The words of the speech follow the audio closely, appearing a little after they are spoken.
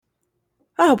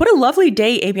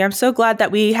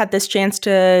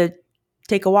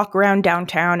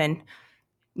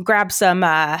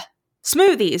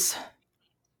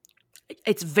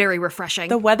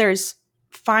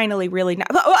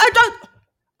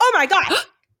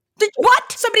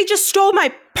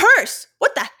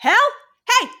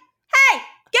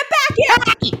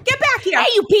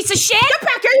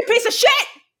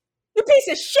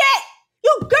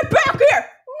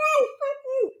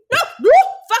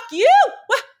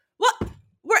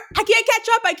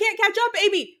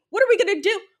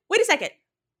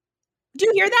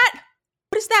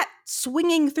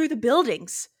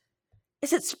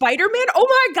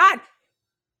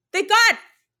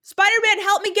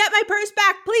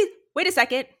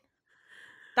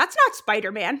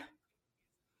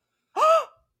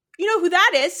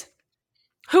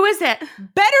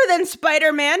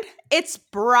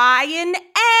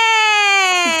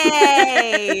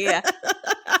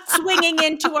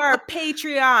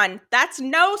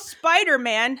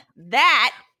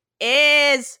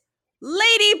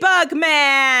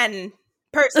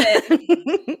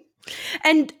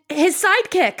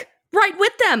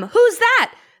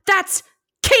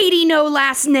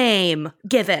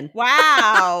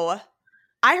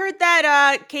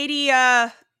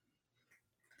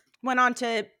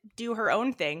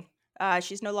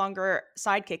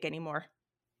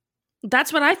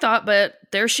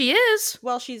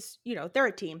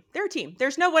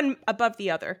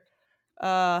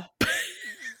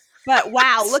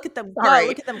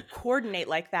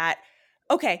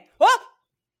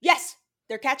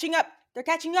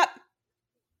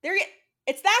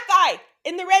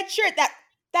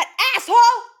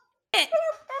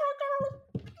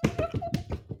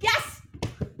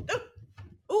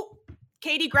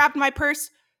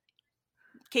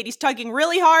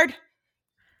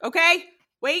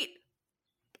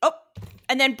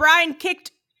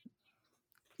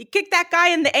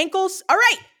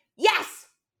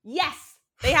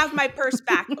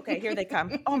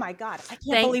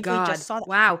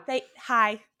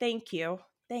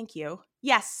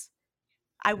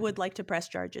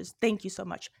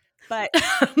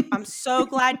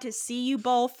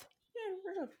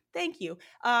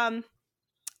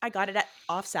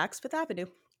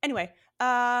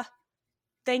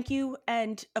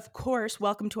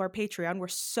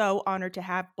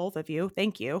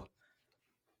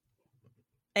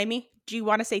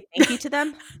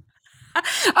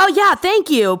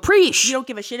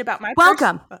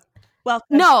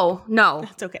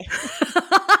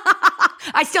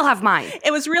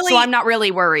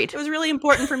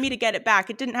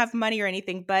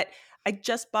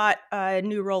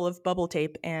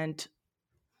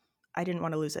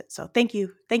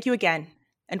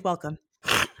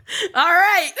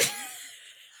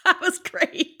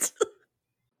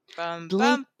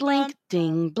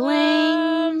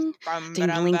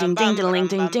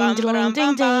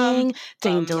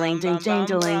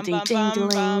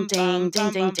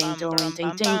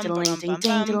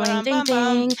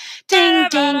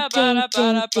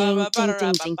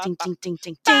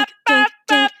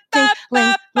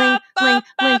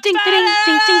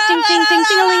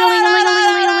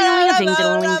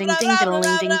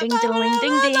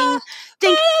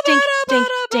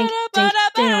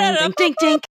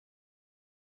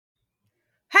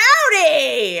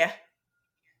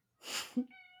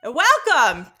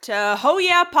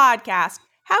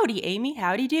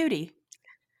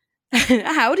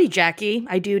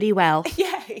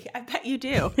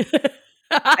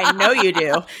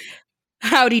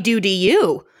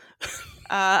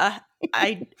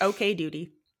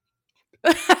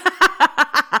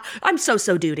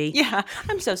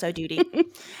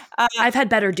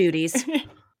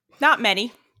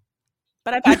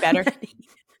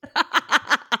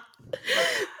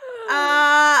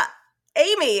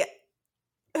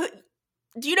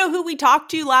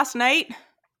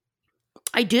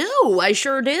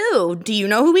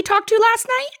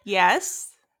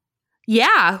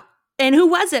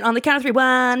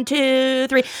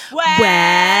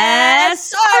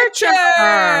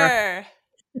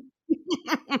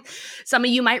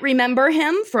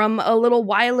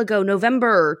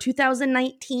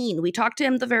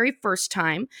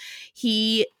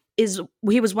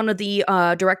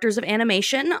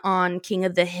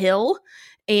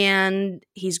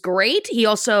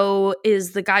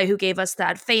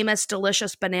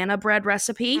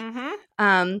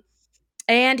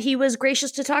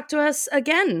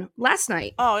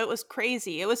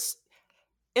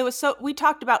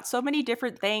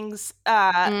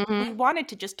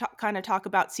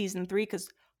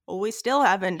well, we still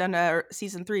haven't done a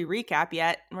season 3 recap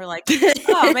yet. And we're like,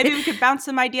 oh, maybe we could bounce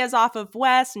some ideas off of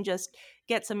Wes and just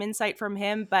get some insight from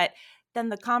him. But then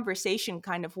the conversation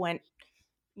kind of went,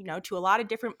 to a lot of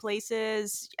different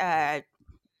places.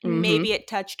 Maybe it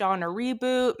touched on a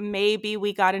reboot. Maybe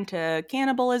we got into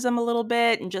cannibalism a little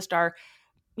bit and just our,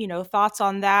 thoughts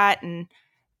on that. And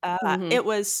it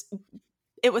was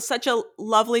such a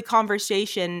lovely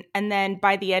conversation. And then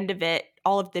by the end of it,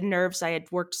 all of the nerves I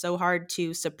had worked so hard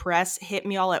to suppress hit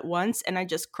me all at once. And I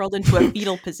just curled into a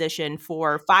fetal position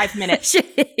for 5 minutes.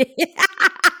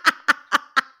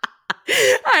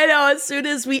 I know. As soon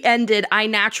as we ended, I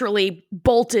naturally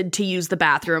bolted to use the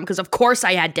bathroom because, of course,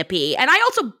 I had to pee. And I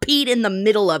also peed in the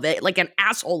middle of it like an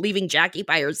asshole, leaving Jackie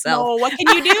by herself. Oh, what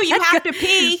can you do? You have to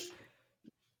pee.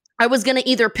 I was going to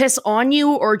either piss on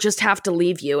you or just have to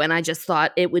leave you. And I just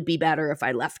thought it would be better if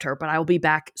I left her, but I'll be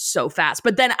back so fast.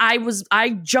 But then I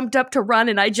jumped up to run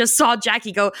and I just saw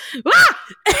Jackie go, ah!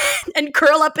 and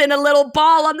curl up in a little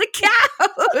ball on the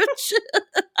couch.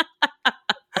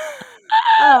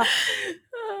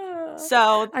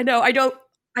 So I know.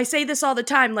 I say this all the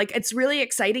time. Like, it's really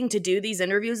exciting to do these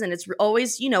interviews, and it's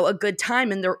always, a good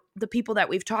time. And the people that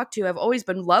we've talked to have always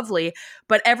been lovely.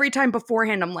 But every time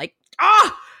beforehand, I'm like,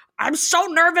 I'm so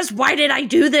nervous. Why did I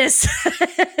do this?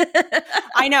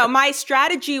 I know. My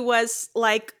strategy was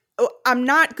like, I'm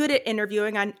not good at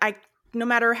interviewing. I no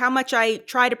matter how much I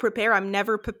try to prepare, I'm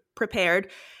never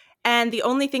prepared. And the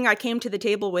only thing I came to the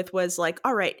table with was like,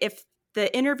 all right, if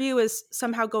the interview is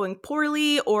somehow going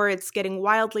poorly or it's getting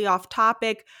wildly off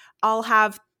topic, I'll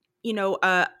have,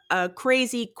 a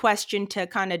crazy question to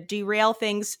kind of derail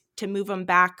things to move them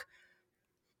back,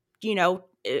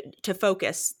 to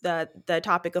focus, the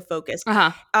topic of focus.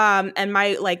 And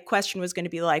my question was going to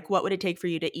be like, what would it take for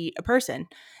you to eat a person?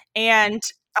 And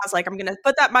I was like, I'm going to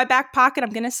put that in my back pocket.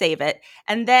 I'm going to save it.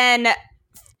 And then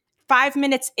 5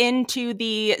 minutes into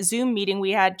the Zoom meeting,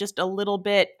 we had just a little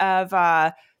bit of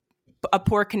a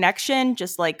poor connection,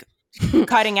 just like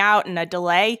cutting out and a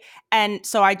delay. And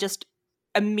so I just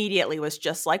immediately was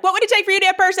just like, what would it take for you to eat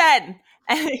a person?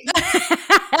 And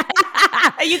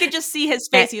you could just see his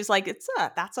face. He was like,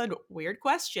 that's a weird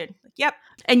question. Like, yep.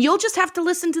 And you'll just have to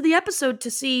listen to the episode to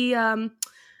see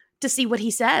what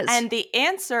he says. And the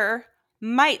answer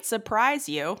might surprise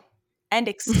you and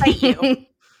excite you.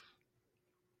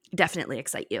 Definitely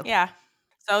excite you. Yeah.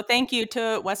 So thank you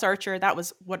to Wes Archer. That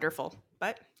was wonderful.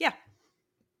 But yeah.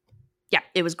 Yeah,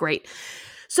 it was great.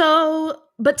 So,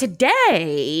 but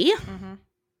today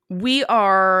we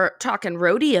are talking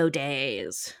rodeo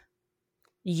days.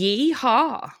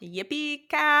 Yeehaw.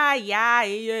 Yippee-ki-yay,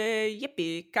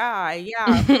 yippee-ki-yay.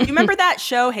 You remember that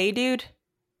show, Hey Dude,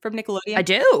 from Nickelodeon? I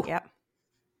do. Yep.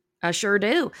 I sure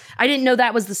do. I didn't know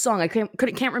that was the song. I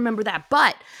can't remember that,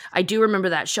 but I do remember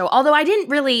that show. Although I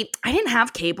didn't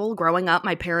have cable growing up.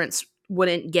 My parents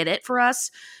wouldn't get it for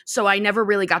us. So I never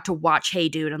really got to watch Hey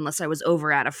Dude unless I was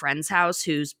over at a friend's house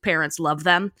whose parents love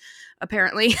them,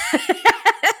 apparently.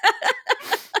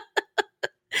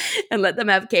 And let them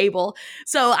have cable.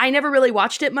 So I never really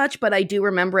watched it much, but I do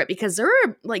remember it because there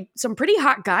were like some pretty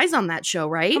hot guys on that show,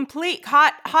 right? Complete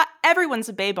hot. Everyone's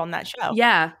a babe on that show.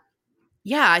 Yeah.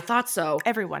 Yeah, I thought so.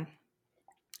 Everyone.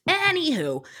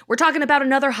 Anywho, we're talking about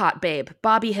another hot babe,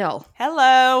 Bobby Hill.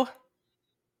 Hello.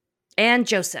 And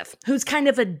Joseph, who's kind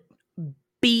of a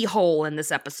b-hole in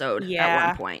this episode at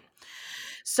one point.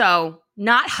 So,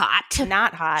 not hot.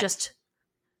 Not hot. Just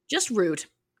rude.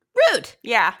 Rude.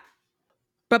 Yeah.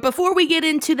 But before we get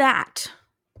into that,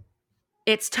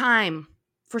 it's time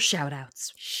for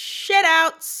shout-outs.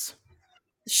 Shit-outs.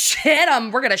 Shit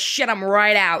them. We're going to shit them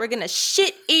right out. We're going to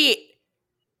shit it.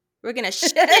 We're going to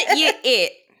shit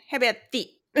it. How about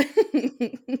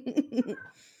that?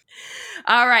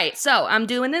 All right. So I'm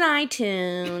doing an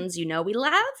iTunes. You know we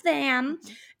love them.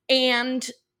 And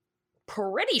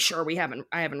pretty sure I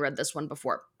haven't read this one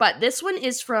before. But this one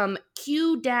is from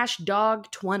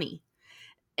Q-Dog20.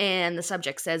 And the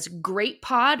subject says, great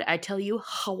pod, I tell you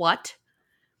what.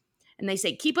 And they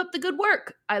say, keep up the good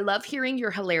work. I love hearing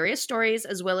your hilarious stories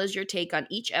as well as your take on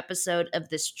each episode of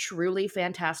this truly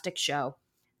fantastic show.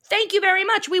 Thank you very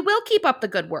much. We will keep up the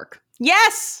good work.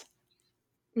 Yes.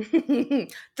 I'll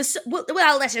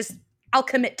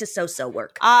commit to so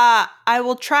work. I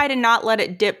will try to not let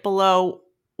it dip below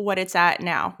what it's at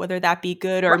now, whether that be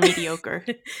good or mediocre.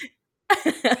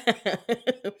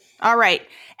 All right.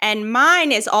 And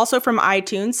mine is also from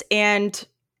iTunes, and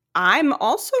I'm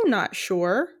also not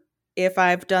sure if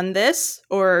I've done this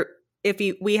or if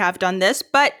we have done this,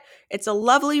 but it's a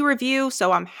lovely review,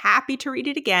 so I'm happy to read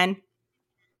it again.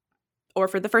 or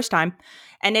for the first time.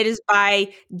 And it is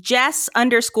by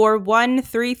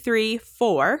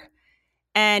Jess_1334.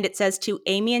 And it says, to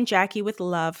Amy and Jackie with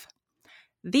love.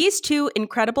 These two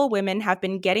incredible women have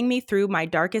been getting me through my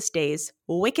darkest days.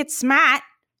 Wicked smart,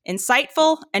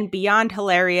 insightful, and beyond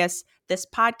hilarious. This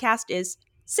podcast is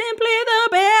simply the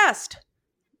best.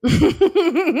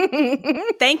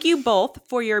 Thank you both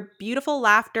for your beautiful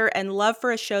laughter and love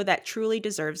for a show that truly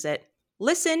deserves it.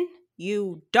 Listen,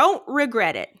 you don't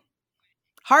regret it.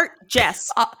 Heart,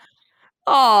 Jess.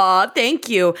 Aw, thank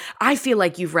you. I feel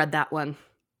like you've read that one.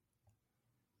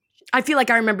 I feel like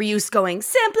I remember you going,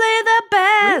 simply the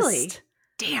best. Really?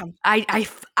 Damn.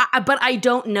 But I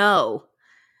don't know.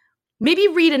 Maybe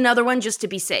read another one just to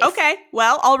be safe. Okay,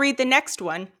 well, I'll read the next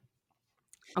one.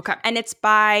 Okay. And it's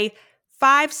by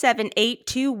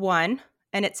 57821.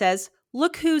 And it says,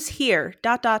 look who's here, ...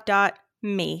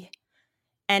 me.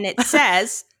 And it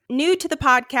says, new to the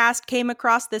podcast, came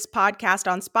across this podcast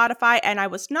on Spotify, and I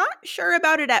was not sure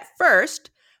about it at first,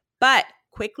 but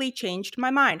quickly changed my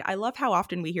mind. I love how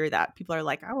often we hear that. People are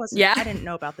like, I didn't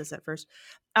know about this at first.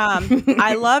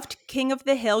 I loved King of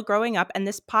the Hill growing up, and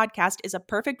this podcast is a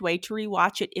perfect way to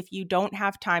rewatch it if you don't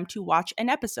have time to watch an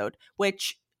episode,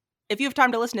 which if you have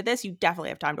time to listen to this, you definitely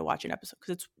have time to watch an episode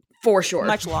because it's for sure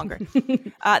much longer.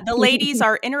 The ladies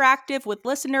are interactive with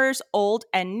listeners, old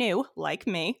and new, like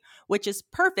me, which is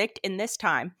perfect in this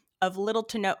time of little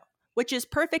to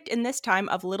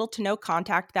no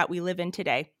contact that we live in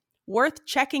today. Worth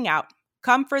checking out.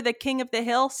 Come for the King of the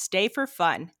Hill, stay for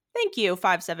fun. Thank you,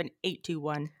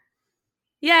 57821.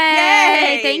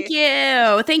 Yay! Thank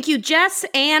you. Thank you, Jess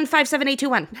and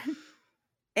 57821.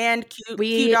 And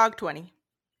QDog20.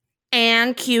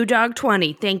 And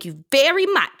QDog20. Thank you very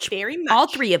much. Very much. All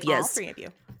three of you.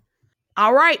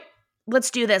 All right.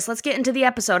 Let's do this. Let's get into the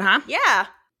episode, huh? Yeah.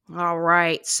 All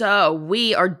right. So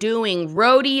we are doing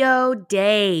Rodeo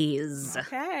Days.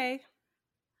 Okay.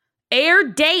 Air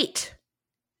date,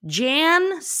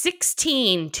 Jan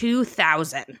 16,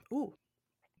 2000. Ooh.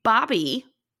 Bobby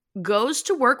goes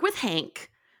to work with Hank.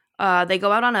 They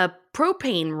go out on a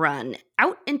propane run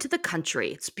out into the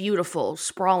country. It's beautiful,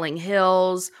 sprawling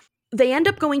hills. They end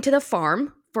up going to the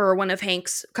farm for one of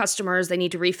Hank's customers. They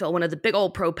need to refill one of the big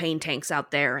old propane tanks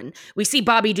out there. And we see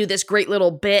Bobby do this great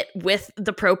little bit with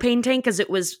the propane tank because it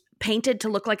was painted to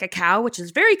look like a cow, which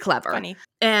is very clever. Funny.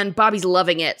 And Bobby's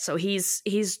loving it. So he's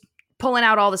pulling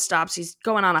out all the stops. He's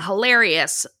going on a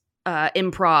hilarious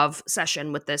improv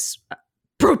session with this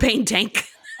propane tank.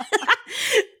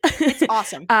 It's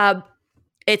awesome.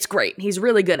 It's great. He's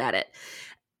really good at it.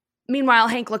 Meanwhile,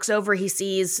 Hank looks over. He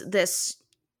sees this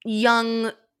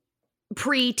young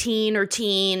preteen or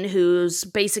teen who's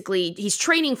basically, he's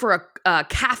training for a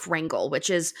calf wrangle, which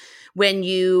is when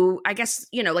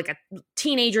like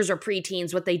teenagers or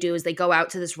preteens, what they do is they go out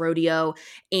to this rodeo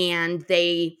and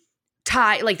they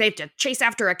have to chase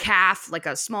after a calf, like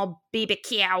a small baby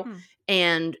cow,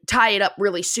 and tie it up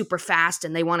really super fast.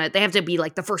 And they have to be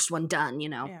like the first one done,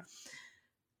 Yeah.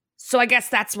 So I guess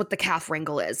that's what the calf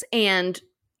wrangle is. And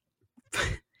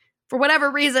for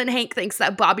whatever reason, Hank thinks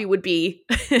that Bobby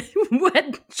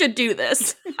should do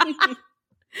this.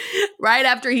 Right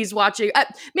after he's watching,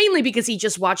 mainly because he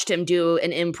just watched him do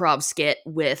an improv skit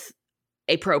with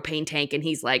a propane tank. And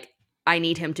he's like, I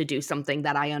need him to do something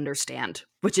that I understand,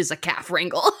 which is a calf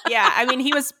wrangle. Yeah, I mean,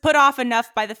 he was put off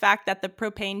enough by the fact that the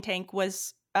propane tank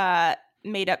was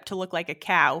made up to look like a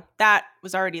cow. That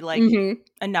was already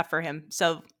enough for him.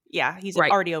 So yeah, he's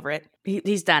already over it.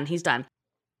 He's done.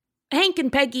 Hank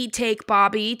and Peggy take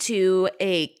Bobby to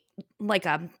a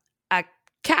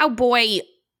cowboy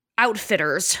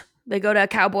outfitters. They go to a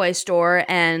cowboy store,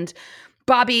 and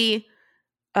Bobby,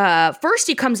 first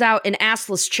he comes out in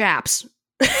assless chaps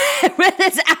with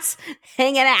his ass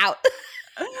hanging out.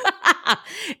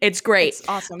 It's great. It's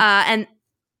awesome.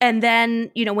 And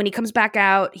then, when he comes back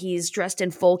out, he's dressed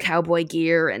in full cowboy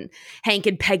gear, and Hank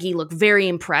and Peggy look very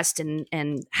impressed and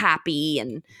happy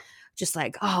and just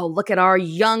like, oh, look at our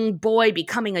young boy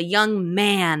becoming a young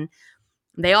man.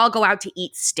 They all go out to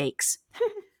eat steaks.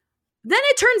 Then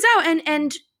it turns out,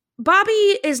 and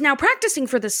Bobby is now practicing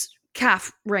for this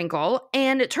calf wrangle,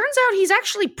 and it turns out he's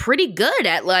actually pretty good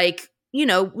at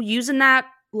using that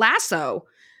lasso.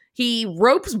 He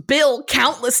ropes Bill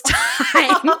countless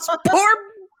times. Poor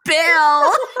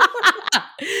Bill.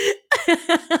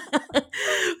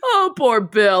 Oh, poor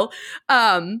Bill.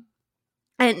 And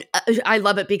I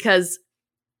love it because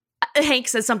Hank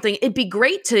says something, it'd be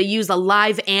great to use a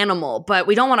live animal, but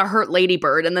we don't want to hurt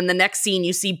Ladybird. And then the next scene,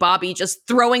 you see Bobby just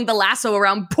throwing the lasso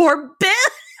around poor Bill.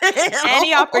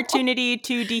 Any opportunity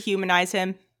to dehumanize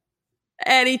him.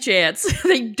 Any chance.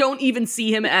 They don't even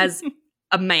see him as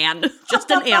a man, just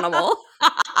an animal.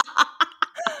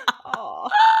 Oh.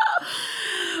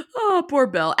 Oh, poor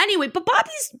Bill. Anyway, but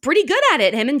Bobby's pretty good at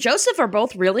it. Him and Joseph are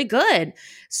both really good.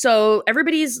 So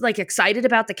everybody's like excited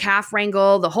about the calf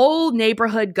wrangle. The whole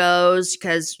neighborhood goes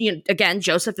because, again,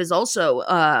 Joseph is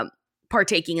also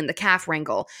partaking in the calf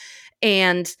wrangle.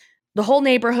 And the whole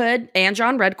neighborhood and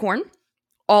John Redcorn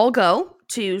all go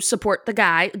to support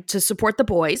the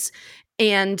boys.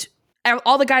 And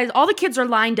all the kids are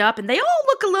lined up and they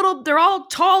all they're all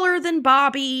taller than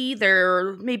Bobby.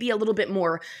 They're maybe a little bit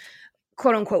more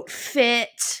quote unquote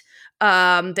fit.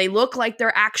 They look like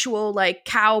they're actual like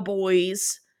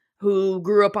cowboys who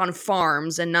grew up on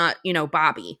farms and not,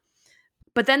 Bobby.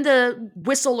 But then the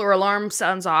whistle or alarm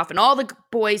sounds off and all the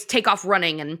boys take off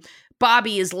running and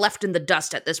Bobby is left in the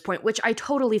dust at this point, which I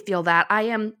totally feel that. I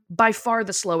am by far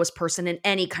the slowest person in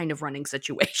any kind of running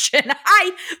situation.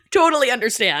 I totally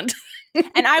understand.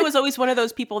 And I was always one of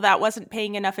those people that wasn't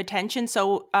paying enough attention.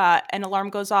 So an alarm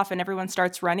goes off and everyone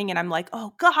starts running and I'm like,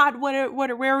 oh God, where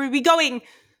are we going?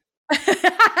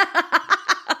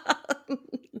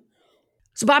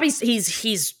 So Bobby's,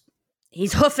 he's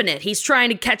hoofing it. He's trying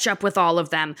to catch up with all of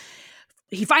them.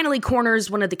 He finally corners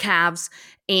one of the calves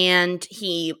and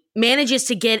he manages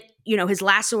to get, his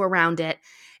lasso around it.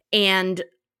 And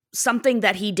something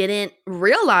that he didn't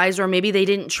realize, or maybe they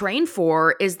didn't train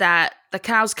for, is that the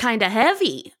cow's kind of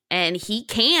heavy and he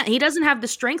doesn't have the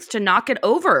strength to knock it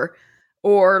over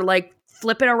or like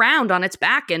flip it around on its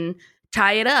back and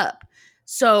tie it up.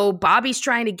 So Bobby's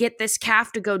trying to get this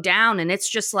calf to go down and it's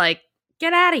just like,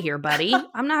 get out of here, buddy.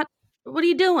 What are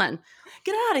you doing?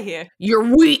 Get out of here.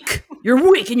 You're weak. You're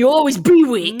weak and you'll always be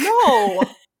weak. No.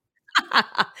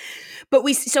 But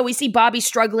we see Bobby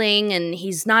struggling and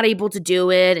he's not able to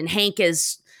do it. And Hank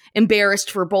is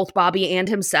embarrassed for both Bobby and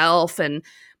himself. And,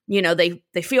 they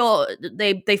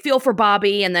feel for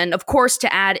Bobby. And then, of course,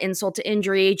 to add insult to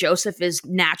injury, Joseph is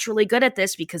naturally good at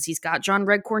this because he's got John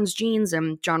Redcorn's genes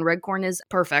and John Redcorn is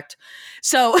perfect.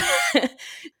 So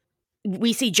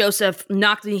we see Joseph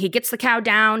he gets the cow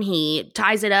down, he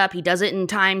ties it up, he does it in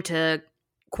time to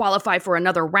qualify for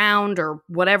another round or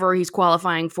whatever he's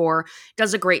qualifying for,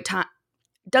 does a great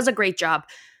job.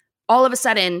 All of a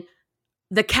sudden,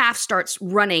 the calf starts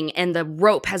running and the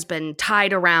rope has been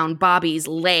tied around Bobby's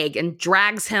leg and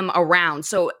drags him around.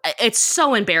 So it's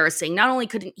so embarrassing. Not only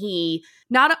could he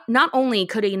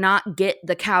not get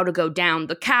the cow to go down,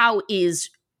 the cow is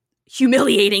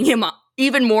humiliating him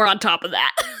even more on top of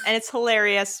that. And it's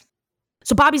hilarious.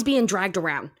 So Bobby's being dragged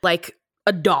around like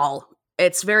a doll.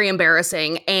 It's very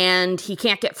embarrassing and he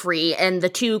can't get free. And the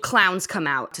two clowns come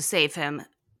out to save him.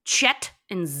 Chet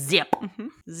and Zip. Mm-hmm.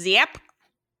 Zip.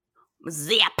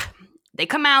 They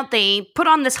come out, they put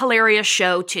on this hilarious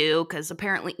show too, because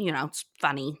apparently, it's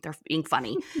funny. They're being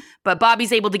funny. But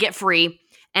Bobby's able to get free.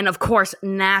 And of course,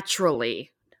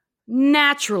 naturally,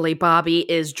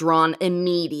 Bobby is drawn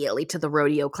immediately to the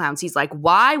rodeo clowns. He's like,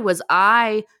 why was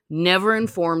I never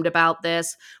informed about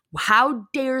this? How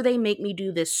dare they make me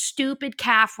do this stupid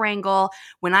calf wrangle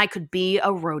when I could be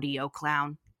a rodeo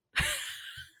clown?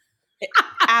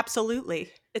 Absolutely.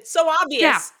 It's so obvious.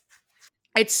 Yeah.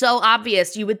 It's so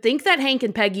obvious. You would think that Hank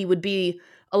and Peggy would be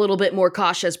a little bit more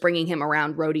cautious bringing him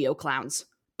around rodeo clowns.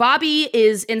 Bobby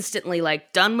is instantly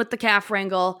like, done with the calf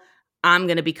wrangle. I'm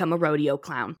going to become a rodeo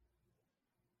clown.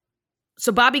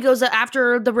 So Bobby goes,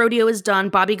 after the rodeo is done,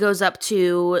 Bobby goes up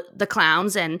to the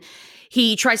clowns and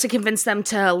he tries to convince them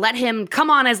to let him come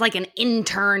on as like an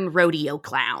intern rodeo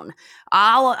clown.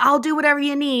 I'll do whatever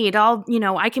you need.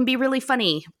 I can be really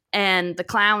funny. And the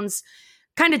clowns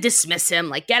kind of dismiss him,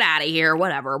 like, get out of here,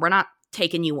 whatever. We're not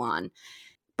taking you on.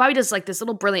 Bobby does like this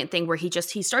little brilliant thing where he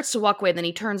starts to walk away, then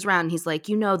he turns around and he's like,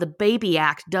 the baby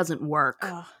act doesn't work.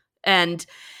 Ugh. And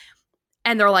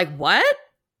they're like, what?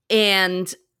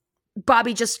 And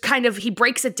Bobby just he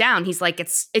breaks it down. He's like,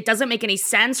 it doesn't make any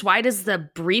sense. Why does the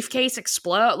briefcase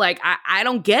explode? Like, I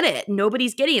don't get it.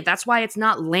 Nobody's getting it. That's why it's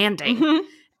not landing. Mm-hmm.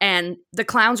 And the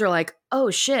clowns are like,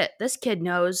 oh shit, this kid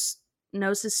knows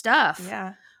his stuff.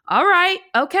 Yeah. All right,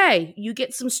 okay. You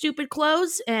get some stupid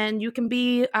clothes and you can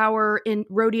be our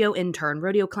rodeo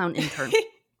clown intern.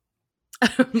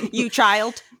 You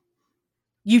child.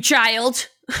 You child.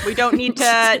 We don't need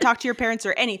to talk to your parents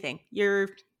or anything.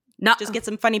 Just get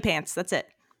some funny pants. That's it.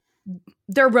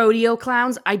 They're rodeo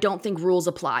clowns. I don't think rules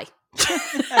apply.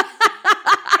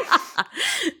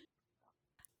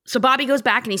 So Bobby goes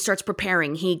back and he starts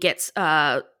preparing. He gets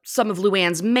some of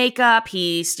Luann's makeup.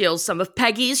 He steals some of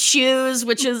Peggy's shoes,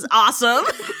 which is awesome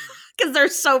because they're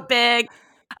so big.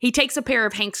 He takes a pair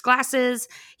of Hank's glasses.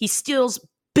 He steals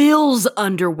Bill's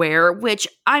underwear, which,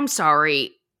 I'm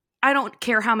sorry, I don't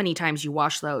care how many times you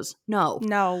wash those. No.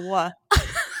 No.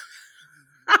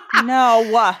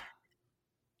 No.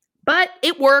 But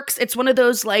it works. It's one of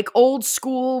those like old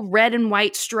school red and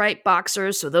white striped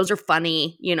boxers. So those are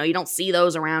funny. You know, you don't see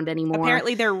those around anymore.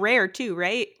 Apparently they're rare too,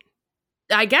 right?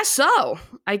 I guess so.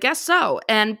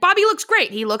 And Bobby looks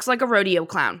great. He looks like a rodeo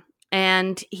clown.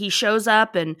 And he shows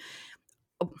up and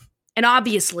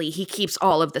obviously he keeps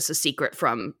all of this a secret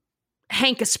from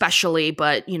Hank especially,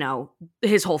 but, you know,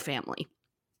 his whole family.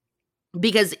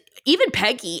 Because even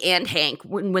Peggy and Hank,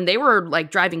 when they were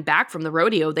like driving back from the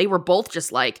rodeo, they were both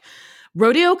just like,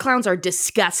 rodeo clowns are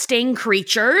disgusting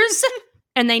creatures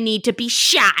and they need to be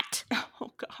shot.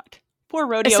 Oh God. Poor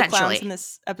rodeo clowns in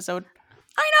this episode.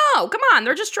 I know. Come on.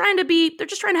 They're just trying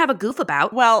to have a goof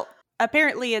about. Well,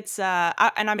 apparently it's, and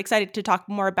I'm excited to talk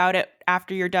more about it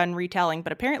after you're done retelling,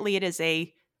 but apparently it is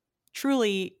a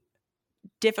truly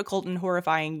difficult and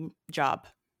horrifying job.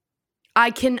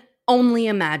 I can only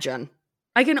imagine.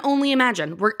 I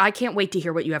can't wait to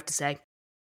hear what you have to say.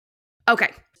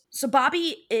 Okay. So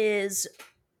Bobby's,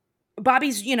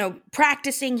 you know,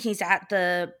 practicing. He's at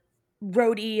the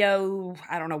rodeo.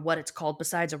 I don't know what it's called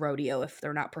besides a rodeo if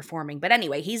they're not performing. But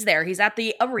anyway, he's there. He's at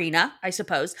the arena, I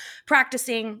suppose,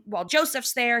 practicing while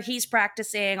Joseph's there. He's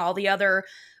practicing. All the other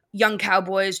young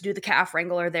cowboys do the calf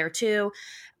wrangler there too.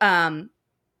 All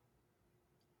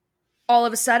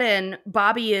of a sudden,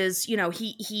 Bobby is, you know,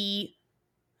 he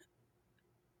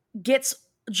gets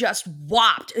just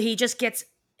whopped. He just gets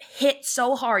hit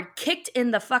so hard, kicked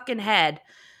in the fucking head.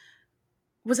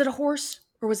 Was it a horse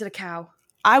or was it a cow?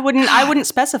 I wouldn't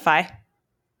specify.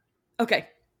 Okay.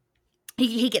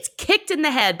 He gets kicked in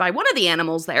the head by one of the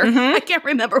animals there. Mm-hmm. I can't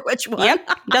remember which one. Yep,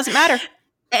 doesn't matter.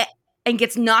 And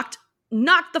gets knocked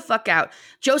the fuck out.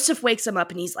 Joseph wakes him up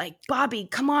and he's like, Bobby,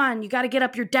 come on, you got to get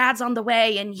up. Your dad's on the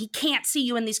way and he can't see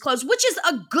you in these clothes, which is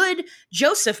a good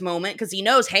Joseph moment because he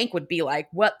knows Hank would be like,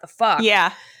 what the fuck?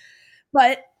 Yeah.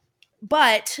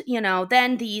 But you know,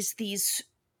 then these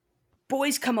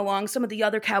boys come along, some of the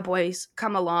other cowboys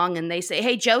come along and they say,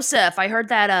 hey, Joseph, I heard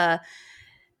that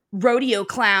rodeo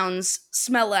clowns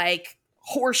smell like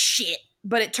horse shit.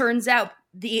 But it turns out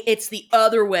it's the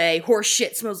other way. Horse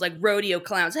shit smells like rodeo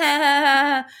clowns.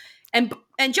 And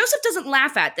Joseph doesn't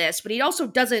laugh at this, but he also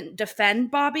doesn't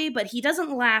defend Bobby, but he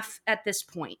doesn't laugh at this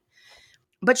point.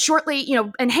 But shortly, you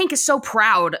know, and Hank is so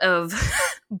proud of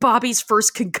Bobby's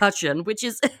first concussion, which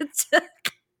is,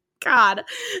 God.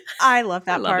 I love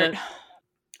that part. It.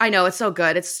 I know, it's so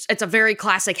good. It's a very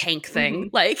classic Hank thing.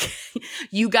 Mm-hmm. Like,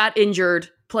 you got injured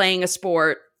playing a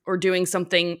sport or doing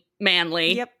something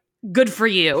manly. Yep. Good for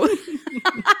you.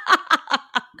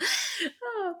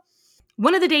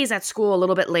 One of the days at school, a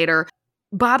little bit later,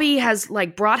 Bobby has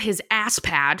like brought his ass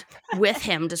pad with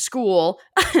him to school,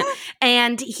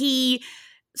 and he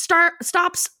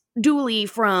stops Dooley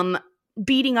from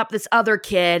beating up this other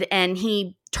kid, and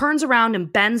he turns around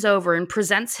and bends over and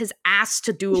presents his ass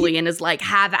to Dooley and is like,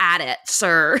 have at it,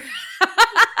 sir.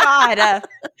 God.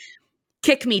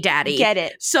 Kick me, daddy. Get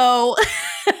it. So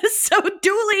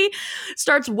Dooley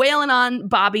starts wailing on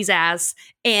Bobby's ass,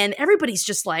 and everybody's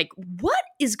just like, what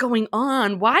is going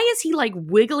on? Why is he like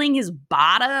wiggling his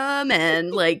bottom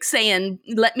and like saying,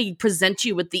 let me present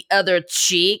you with the other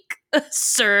cheek,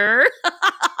 sir?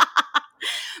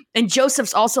 And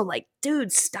Joseph's also like,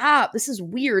 dude, stop. This is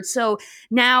weird. So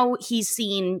now he's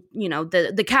seen, you know,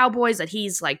 the cowboys that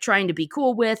he's like trying to be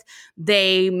cool with,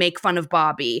 they make fun of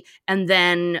Bobby. And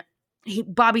then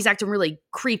Bobby's acting really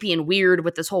creepy and weird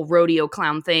with this whole rodeo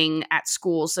clown thing at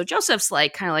school. So Joseph's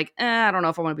like, kind of like, I don't know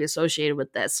if I want to be associated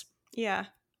with this. Yeah.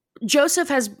 Joseph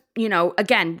has, you know,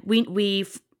 again, we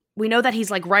know that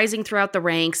he's like rising throughout the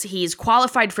ranks. He's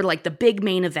qualified for like the big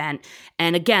main event.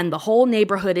 And again, the whole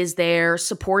neighborhood is there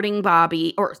supporting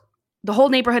Bobby, or the whole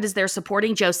neighborhood is there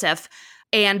supporting Joseph.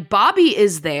 And Bobby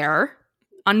is there,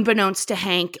 unbeknownst to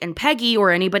Hank and Peggy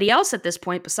or anybody else at this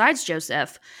point besides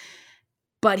Joseph.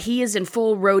 But he is in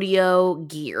full rodeo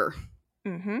gear.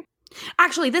 Mm-hmm.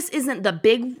 Actually, this isn't the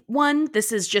big one.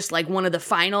 This is just like one of the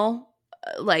final,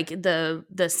 like the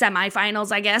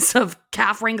semifinals, I guess, of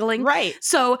calf wrangling. Right.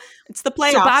 So it's the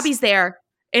playoffs. So Bobby's there.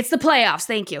 It's the playoffs.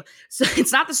 Thank you. So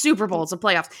it's not the Super Bowl. It's the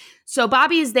playoffs. So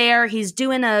Bobby is there. He's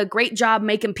doing a great job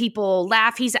making people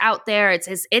laugh. He's out there.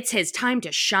 It's his time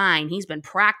to shine. He's been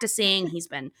practicing. He's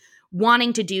been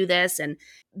wanting to do this. And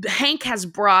Hank has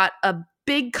brought a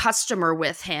big customer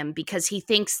with him because he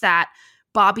thinks that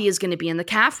Bobby is going to be in the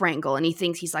calf wrangle, and he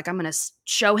thinks he's like, I'm going to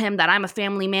show him that I'm a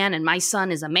family man and my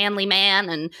son is a manly man,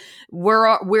 and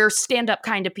we're stand-up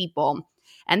kind of people.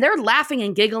 And they're laughing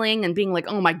and giggling and being like,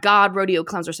 oh my God, rodeo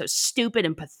clowns are so stupid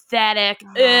and pathetic.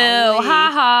 Ew, ha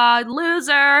ha,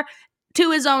 loser.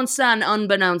 to his own son,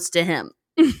 unbeknownst to him.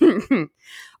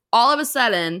 All of a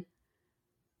sudden,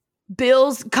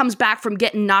 Bills comes back from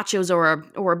getting nachos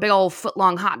or a big old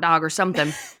foot-long hot dog or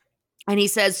something, and he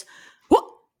says,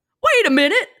 wait a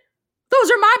minute,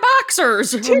 those are my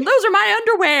boxers. Those are my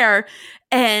underwear.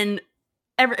 And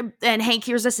Hank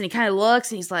hears this and he kind of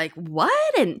looks and he's like,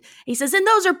 what? And he says, and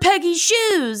those are Peggy's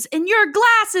shoes and your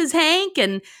glasses, Hank.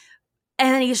 And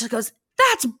then he just goes,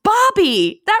 that's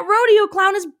Bobby. That rodeo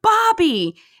clown is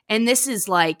Bobby. And this is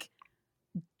like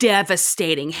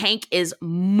devastating. Hank is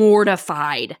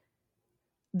mortified.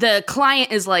 The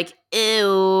client is like,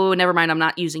 ew, never mind, I'm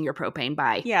not using your propane.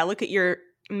 Bye. Yeah, look at your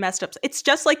messed up. It's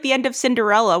just like the end of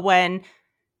Cinderella when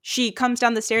she comes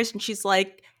down the stairs and she's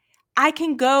like, I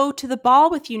can go to the ball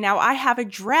with you now. I have a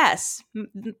dress.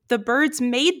 The birds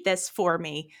made this for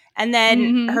me. And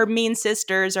then her mean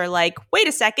sisters are like, wait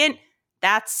a second,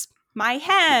 that's my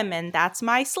hem and that's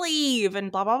my sleeve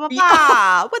and blah, blah, blah,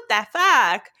 blah. What the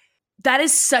fuck? That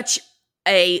is such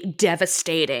a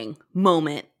devastating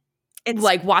moment. It's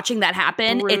like watching that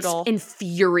happen. Brutal.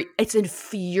 It's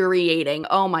infuriating.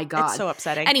 Oh my God. It's so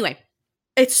upsetting. Anyway,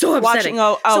 it's so upsetting.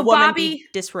 Watching a so woman Bobby, be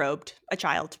disrobed, a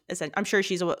child. I'm sure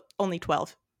she's only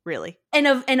 12, really. In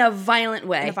a violent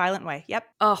way. In a violent way, yep.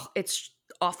 Oh, it's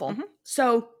awful.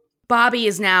 So Bobby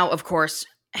is now, of course,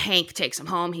 Hank takes him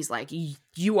home. He's like,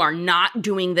 you are not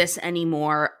doing this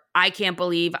anymore. I can't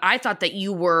believe, I thought that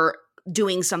you were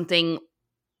doing something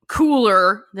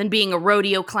cooler than being a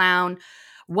rodeo clown.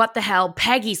 What the hell?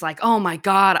 Peggy's like, oh my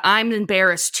God, I'm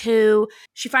embarrassed too.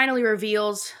 She finally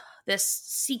reveals this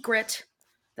secret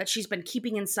that she's been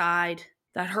keeping inside,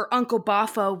 that her Uncle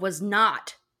Boffo was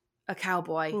not a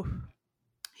cowboy. Oof.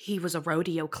 He was a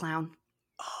rodeo clown.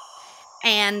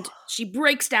 And she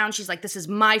breaks down. She's like, this is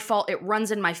my fault. It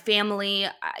runs in my family.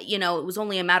 It was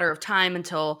only a matter of time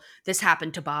until this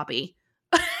happened to Bobby.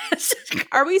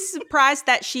 Are we surprised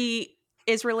that she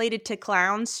is related to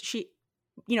clowns? She,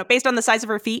 based on the size of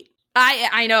her feet?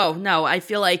 I know. No, I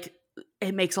feel like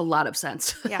it makes a lot of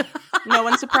sense. Yeah. No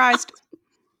one's surprised.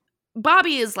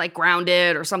 Bobby is like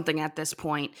grounded or something at this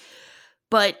point.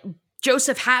 But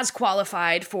Joseph has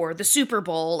qualified for the Super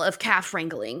Bowl of calf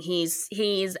wrangling. He's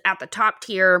at the top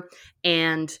tier,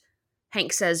 and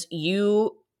Hank says,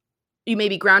 you may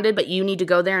be grounded, but you need to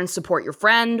go there and support your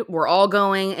friend. We're all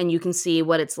going, and you can see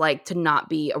what it's like to not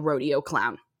be a rodeo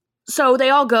clown. So they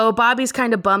all go. Bobby's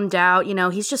kind of bummed out.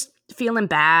 He's just feeling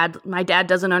bad. My dad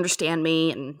doesn't understand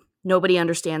me, and nobody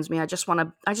understands me. I just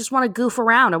want to goof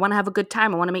around. I want to have a good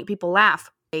time. I want to make people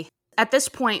laugh. At this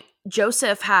point,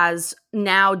 Joseph has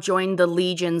now joined the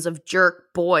legions of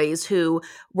jerk boys who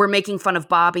were making fun of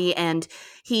Bobby, and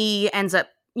he ends up,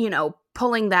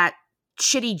 pulling that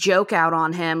shitty joke out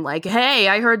on him, like, hey,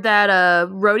 I heard that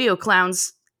rodeo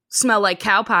clowns smell like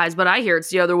cow pies, but I hear it's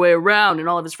the other way around. And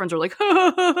all of his friends are like,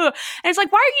 and it's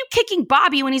like, why are you kicking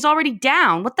Bobby when he's already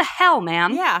down? What the hell,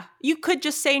 man? Yeah, you could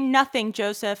just say nothing,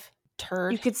 Joseph.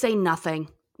 Turd. You could say nothing.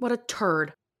 What a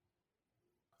turd.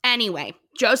 Anyway,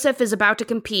 Joseph is about to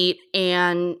compete,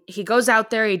 and he goes out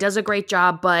there. He does a great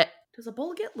job, but does a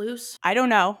bull get loose? I don't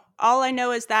know. All I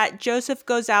know is that Joseph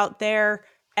goes out there,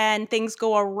 and things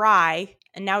go awry,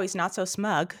 and now he's not so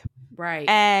smug. Right.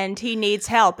 And he needs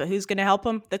help. Who's going to help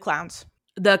him? The clowns.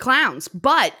 The clowns.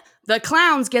 But the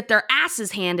clowns get their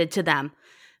asses handed to them.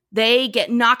 They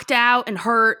get knocked out and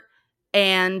hurt,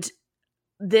 and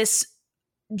this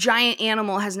giant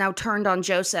animal has now turned on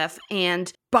Joseph,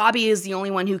 and Bobby is the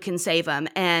only one who can save him.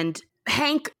 And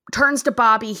Hank turns to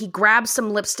Bobby. He grabs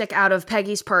some lipstick out of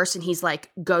Peggy's purse, and he's like,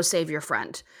 go save your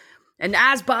friend. And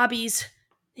as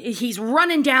he's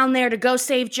running down there to go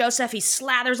save Joseph, he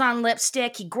slathers on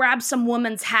lipstick. He grabs some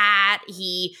woman's hat.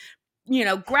 He,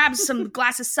 grabs some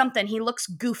glasses, something. He looks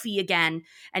goofy again.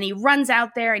 And he runs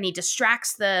out there and he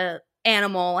distracts the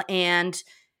animal and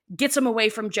gets him away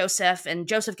from Joseph. And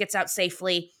Joseph gets out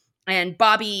safely. And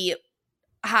Bobby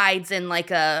hides in I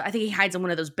think he hides in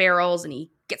one of those barrels, and he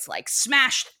gets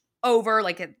smashed over,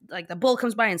 like the bull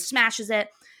comes by and smashes it.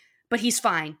 But he's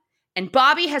fine. And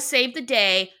Bobby has saved the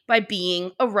day by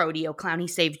being a rodeo clown. He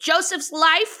saved Joseph's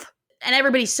life, and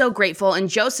everybody's so grateful, and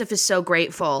Joseph is so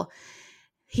grateful.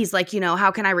 He's like,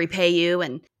 how can I repay you?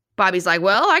 And Bobby's like,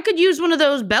 well, I could use one of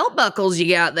those belt buckles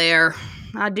you got there.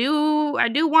 I do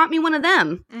want me one of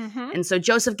them. Mm-hmm. And so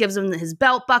Joseph gives him his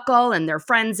belt buckle, and they're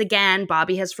friends again.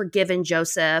 Bobby has forgiven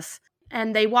Joseph,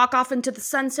 and they walk off into the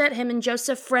sunset, him and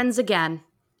Joseph friends again.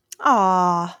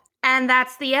 Aww. And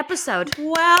that's the episode.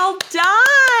 Well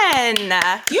done.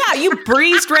 Yeah, you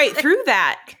breezed right through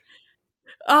that.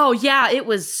 Oh, yeah, it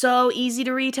was so easy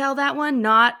to retell that one.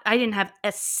 I didn't have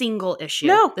a single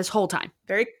issue this whole time.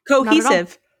 Very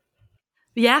cohesive.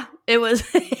 Yeah, it was.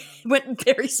 It went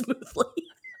very smoothly.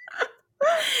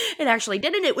 It actually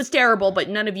didn't. It was terrible, but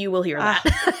none of you will hear that.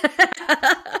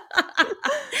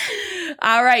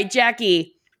 All right,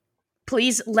 Jackie,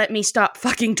 please let me stop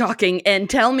fucking talking and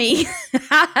tell me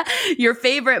your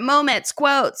favorite moments,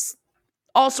 quotes,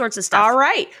 all sorts of stuff. All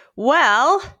right.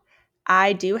 Well,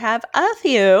 I do have a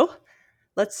few.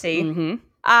 Let's see.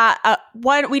 Mm-hmm.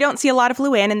 One, we don't see a lot of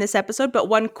Luann in this episode, but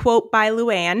one quote by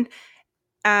Luann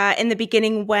in the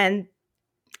beginning when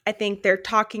I think they're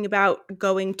talking about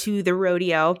going to the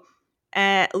rodeo.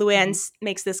 Luann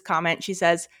makes this comment. She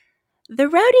says, "The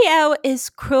rodeo is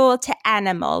cruel to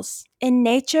animals. In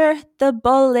nature, the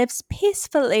bull lives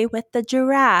peacefully with the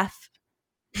giraffe."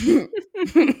 That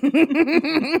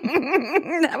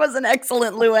was an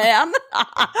excellent Luann.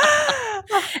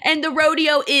 And the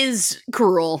rodeo is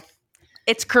cruel.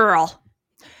 It's cruel.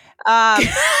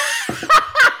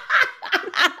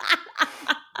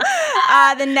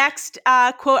 The next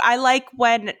quote, I like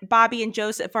when Bobby and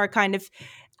Joseph are kind of,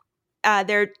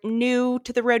 they're new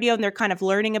to the rodeo and they're kind of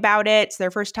learning about it. It's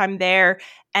their first time there.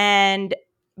 And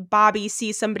Bobby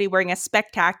sees somebody wearing a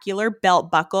spectacular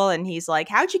belt buckle. And he's like,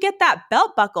 "How'd you get that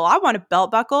belt buckle? I want a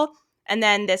belt buckle." And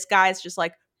then this guy's just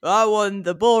like, "I won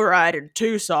the bull ride in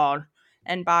Tucson."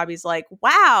 And Bobby's like,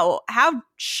 "Wow, how'd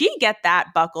she get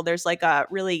that buckle?" There's like a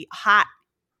really hot,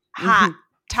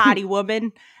 toddy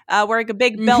woman wearing a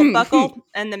big belt buckle.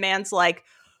 And the man's like,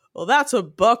 "Well, that's a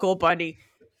buckle bunny.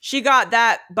 She got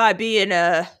that by being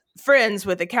friends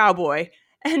with a cowboy."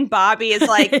 And Bobby is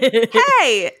like,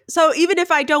 "Hey, so even if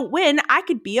I don't win, I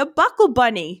could be a buckle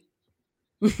bunny."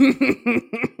 Which,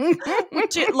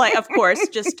 like, of course,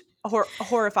 just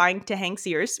horrifying to Hank's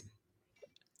ears.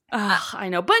 I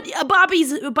know, but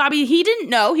Bobby, he didn't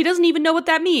know. He doesn't even know what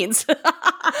that means.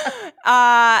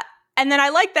 And then I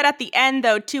like that at the end,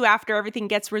 though, too, after everything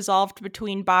gets resolved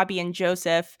between Bobby and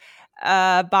Joseph,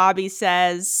 Bobby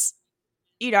says,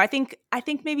 I think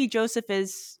maybe Joseph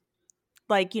is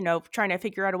like, trying to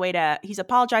figure out a way to, he's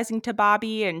apologizing to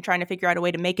Bobby and trying to figure out a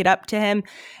way to make it up to him.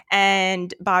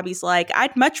 And Bobby's like,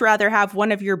 "I'd much rather have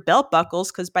one of your belt buckles,"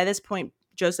 because by this point,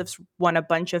 Joseph's won a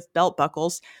bunch of belt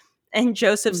buckles. And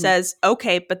Joseph says,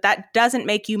 "Okay, but that doesn't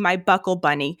make you my buckle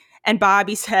bunny." And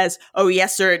Bobby says, "Oh,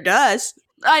 yes, sir, it does."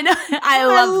 I know.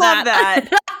 I love that.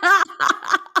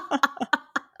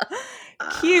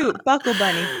 Cute buckle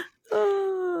bunny.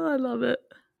 Oh, I love it.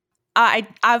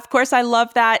 Of course, I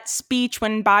love that speech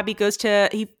when Bobby goes to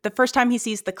the first time he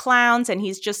sees the clowns, and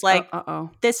he's just like,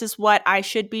 "This is what I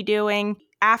should be doing."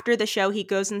 After the show, he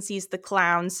goes and sees the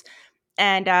clowns,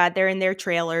 and they're in their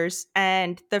trailers.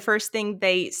 And the first thing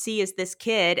they see is this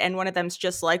kid, and one of them's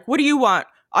just like, "What do you want?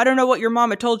 I don't know what your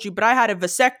mama told you, but I had a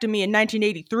vasectomy in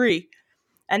 1983.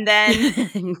 And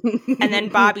then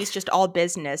Bobby's just all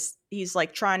business. He's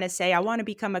like trying to say, "I want to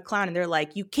become a clown." And they're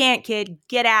like, "You can't, kid.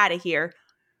 Get out of here."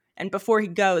 And before he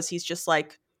goes, he's just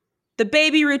like, "The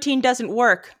baby routine doesn't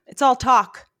work. It's all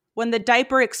talk. When the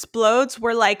diaper explodes,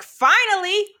 we're like,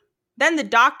 finally." Then the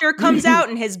doctor comes out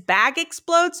and his bag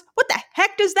explodes. What the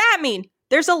heck does that mean?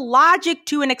 There's a logic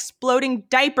to an exploding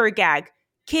diaper gag.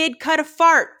 Kid cut a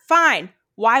fart. Fine.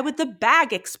 Why would the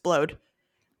bag explode?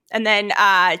 And then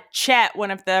Chet,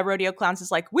 one of the rodeo clowns, is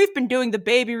like, "We've been doing the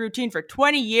baby routine for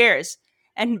 20 years.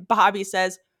 And Bobby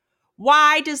says,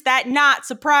 "Why does that not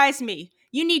surprise me?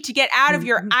 You need to get out of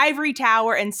your ivory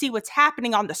tower and see what's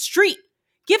happening on the street.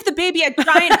 Give the baby a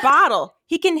giant bottle.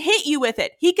 He can hit you with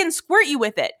it. He can squirt you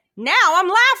with it. Now I'm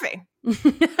laughing."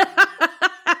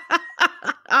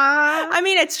 I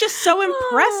mean, it's just so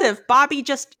impressive. Bobby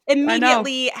just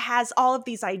immediately has all of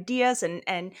these ideas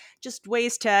and just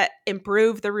ways to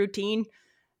improve the routine.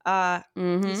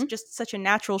 He's just such a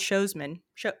natural showman.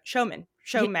 Yeah.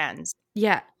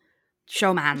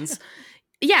 Showmans.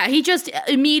 Yeah, he just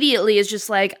immediately is just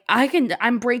like,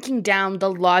 I'm breaking down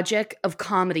the logic of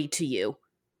comedy to you.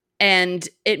 And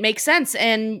it makes sense.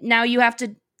 And now you have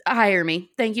to hire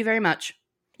me. Thank you very much.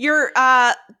 You're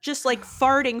just like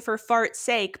farting for fart's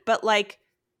sake, but like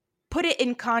put it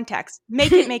in context.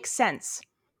 Make it make sense.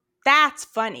 That's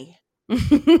funny. Give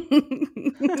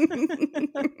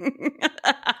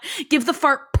the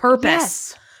fart purpose.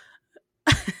 Yes.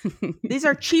 These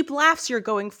are cheap laughs you're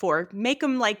going for. Make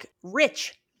them like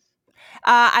rich.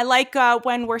 I like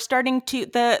when we're starting to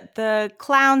the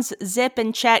clowns, Zip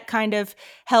and Chet, kind of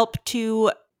help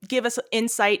to give us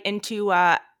insight into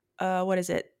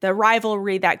the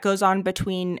rivalry that goes on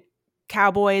between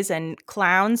cowboys and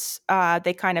clowns.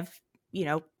 They kind of,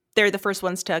 they're the first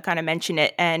ones to kind of mention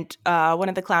it. And one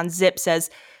of the clowns, Zip, says,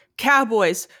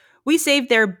 "Cowboys, we save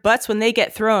their butts when they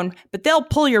get thrown, but they'll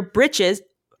pull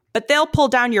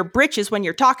down your britches when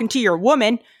you're talking to your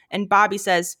woman." And Bobby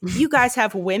says, "You guys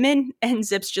have women?" And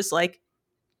Zip's just like,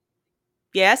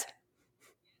 "Yes."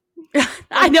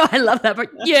 I know, I love that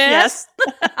part. Yes.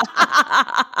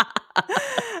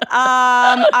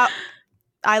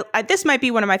 I this might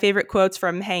be one of my favorite quotes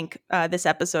from Hank this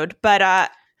episode, but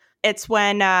it's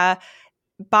when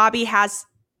Bobby has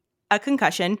a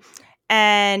concussion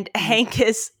and Hank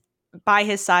is by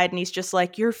his side and he's just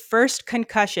like, "Your first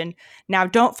concussion. Now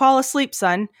don't fall asleep,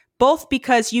 son, both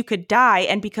because you could die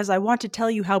and because I want to tell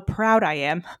you how proud I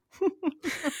am."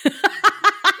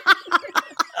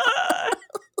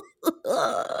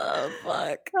 Oh,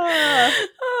 fuck.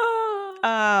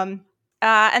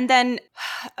 And then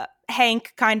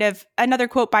Hank another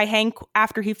quote by Hank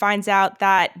after he finds out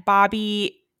that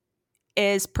Bobby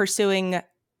is pursuing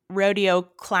rodeo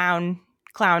clownistry.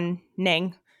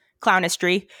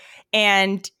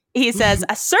 And he says,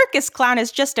 "A circus clown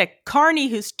is just a carny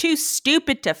who's too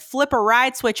stupid to flip a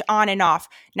ride switch on and off.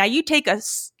 Now you take a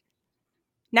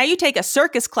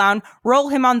circus clown, roll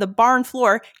him on the barn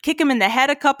floor, kick him in the head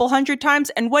a couple hundred times,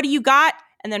 and what do you got?"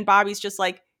 And then Bobby's just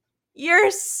like,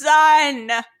 "Your son."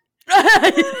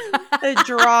 The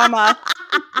drama.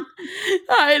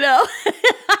 I know.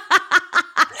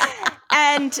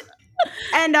 and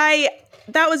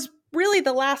that was really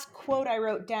the last quote I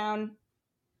wrote down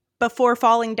before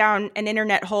falling down an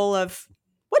internet hole of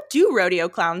what do rodeo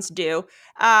clowns do?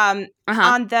 On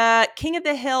the King of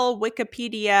the Hill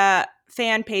Wikipedia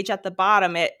fan page at the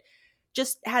bottom, it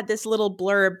just had this little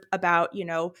blurb about,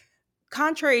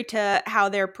 contrary to how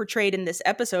they're portrayed in this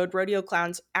episode, rodeo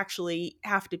clowns actually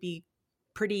have to be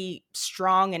pretty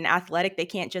strong and athletic. They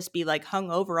can't just be like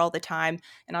hung over all the time.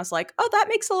 And I was like, oh, that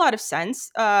makes a lot of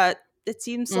sense. It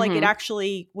seems like it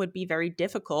actually would be very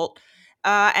difficult.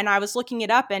 And I was looking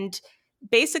it up, and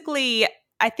basically,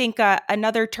 I think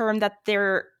another term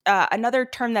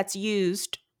that's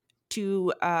used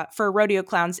for rodeo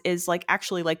clowns is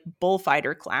actually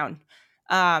bullfighter clown,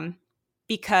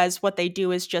 because what they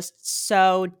do is just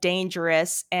so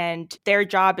dangerous, and their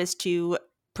job is to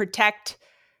protect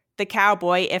the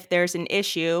cowboy if there's an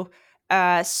issue.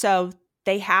 So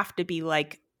they have to be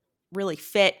really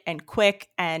fit and quick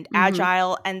and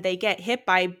agile, and they get hit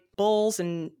by bulls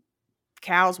and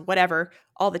cows, whatever,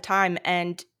 all the time,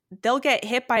 and they'll get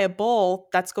hit by a bull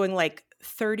that's going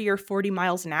 30 or 40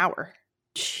 miles an hour.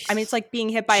 Jeez. I mean, it's like being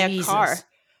hit by a car.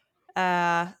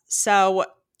 So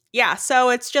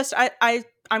it's just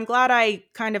I'm glad I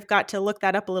kind of got to look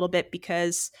that up a little bit,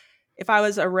 because if I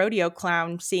was a rodeo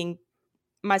clown seeing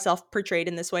myself portrayed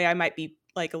in this way, I might be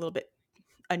a little bit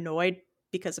annoyed,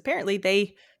 because apparently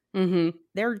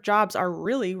their jobs are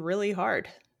really, really hard.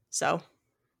 So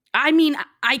I mean,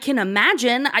 I can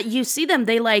imagine. You see them,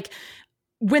 they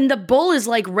when the bull is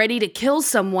ready to kill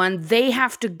someone, they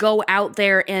have to go out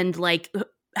there and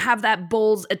have that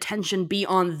bull's attention be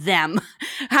on them,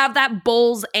 have that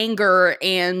bull's anger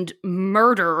and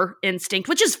murder instinct,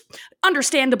 which is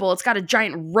understandable. It's got a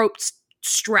giant rope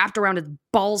strapped around its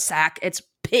ball sack. It's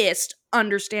pissed,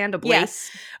 understandably. Yes.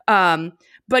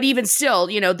 But even still,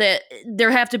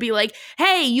 there have to be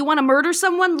hey, you want to murder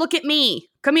someone? Look at me.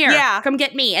 Come here. Yeah. Come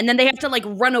get me. And then they have to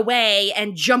run away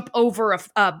and jump over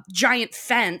a giant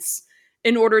fence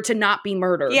in order to not be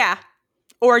murdered. Yeah.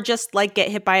 Or just get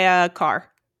hit by a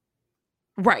car.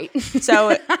 Right.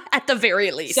 So at the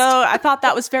very least. So I thought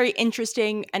that was very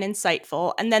interesting and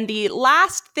insightful. And then the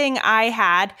last thing I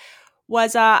had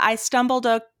was I stumbled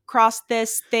across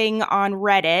this thing on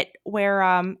Reddit where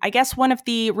I guess one of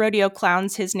the rodeo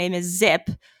clowns, his name is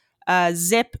Zip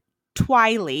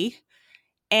Twiley.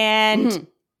 And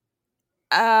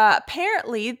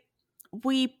apparently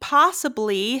we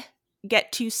possibly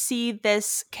get to see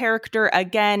this character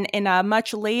again in a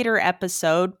much later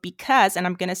episode because, and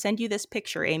I'm going to send you this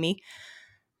picture, Amy.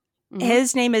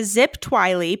 His name is Zip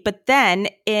Twiley, but then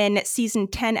in season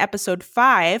 10, episode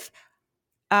 5,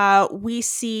 we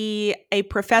see a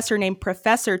professor named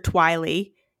Professor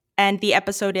Twiley, and the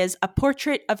episode is A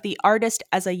Portrait of the Artist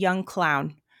as a Young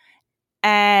Clown.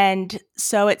 And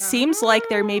so it seems like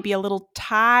there may be a little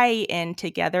tie-in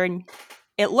together, and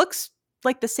it looks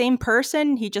like the same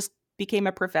person. He just became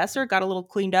a professor, got a little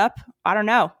cleaned up. I don't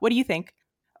know. What do you think?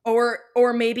 Or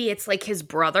maybe it's his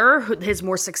brother, his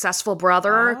more successul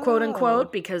brother, quote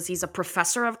unquote, because he's a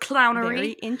professor of clownery.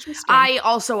 Very interesting. I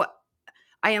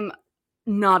am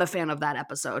not a fan of that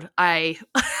episode. I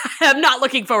am not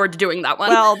looking forward to doing that one.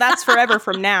 Well, that's forever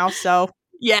from now, so.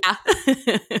 Yeah.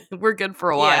 We're good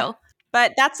for a while.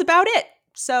 But that's about it.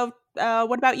 So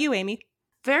what about you, Amy?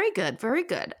 Very good. Very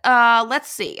good. Let's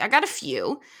see. I got a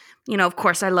few. Of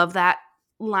course, I love that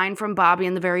line from Bobby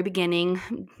in the very beginning.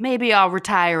 Maybe I'll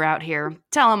retire out here.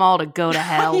 Tell them all to go to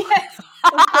hell.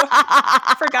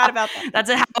 I forgot about that.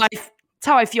 That's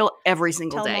how I feel every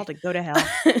single Tell them day. all to go to hell.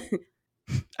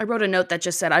 I wrote a note that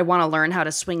just said, I want to learn how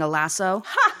to swing a lasso.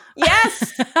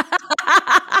 Yes!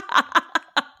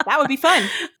 That would be fun.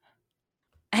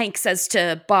 Hank says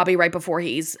to Bobby right before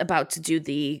he's about to do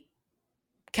the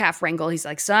calf wrangle, he's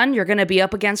like, son, you're going to be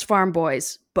up against farm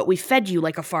boys, but we fed you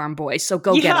like a farm boy, so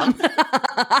go get them.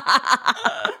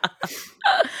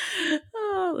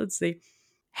 Let's see.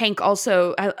 Hank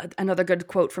also, another good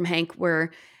quote from Hank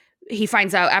where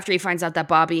after he finds out that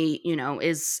Bobby,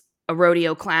 is a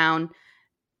rodeo clown,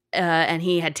 and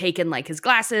he had taken like his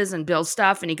glasses and Bill's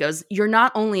stuff, and he goes, you're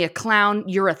not only a clown,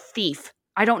 you're a thief.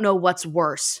 I don't know what's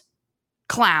worse.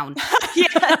 Clown.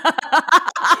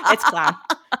 It's clown.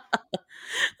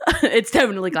 It's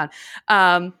definitely clown.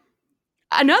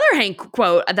 Another Hank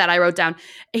quote that I wrote down,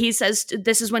 he says,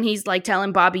 this is when he's like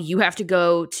telling Bobby, you have to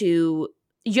go to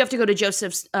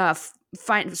Joseph's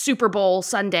Super Bowl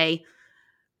Sunday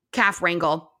calf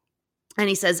wrangle. And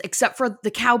he says, except for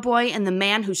the cowboy and the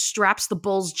man who straps the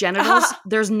bull's genitals,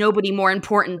 there's nobody more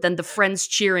important than the friends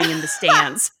cheering in the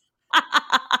stands.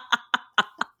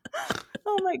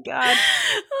 Oh my God.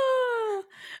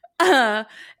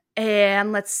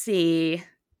 And let's see.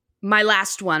 My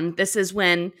last one. This is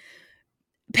when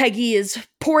Peggy is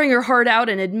pouring her heart out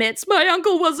and admits, my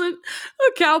uncle wasn't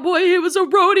a cowboy, he was a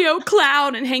rodeo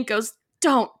clown. And Hank goes,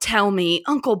 don't tell me,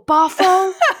 Uncle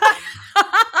Boffo.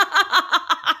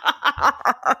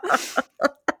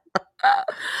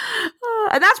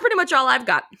 And that's pretty much all I've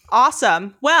got.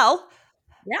 Awesome. Well,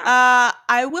 yeah.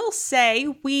 I will say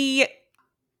we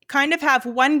kind of have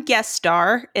one guest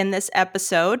star in this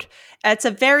episode. It's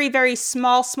a very, very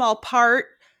small part.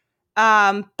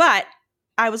 But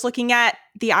I was looking at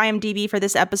the IMDb for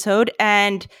this episode,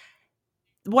 and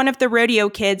one of the rodeo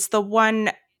kids, the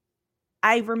one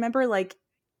I remember, like,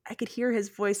 I could hear his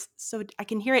voice, so I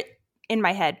can hear it in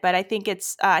my head, but I think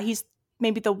it's he's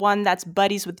maybe the one that's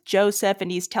buddies with Joseph,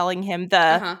 and he's telling him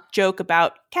the joke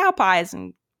about cow pies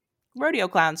and rodeo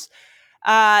clowns.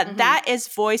 That is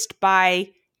voiced by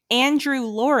Andrew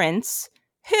Lawrence,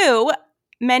 who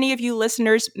many of you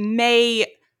listeners may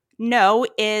know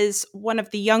is one of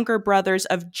the younger brothers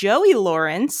of Joey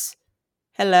Lawrence.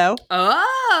 Hello.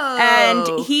 Oh.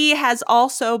 And he has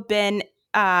also been,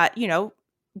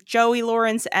 Joey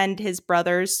Lawrence and his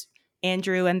brothers,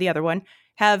 Andrew and the other one,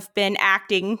 have been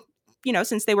acting,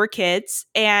 since they were kids.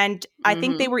 And I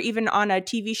think they were even on a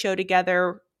TV show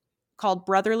together called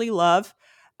Brotherly Love.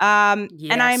 And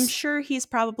I'm sure he's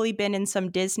probably been in some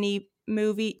Disney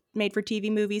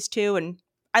made-for-TV movies too. And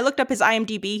I looked up his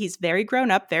IMDb. He's very grown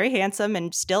up, very handsome,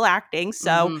 and still acting.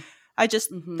 So I just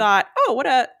thought, oh,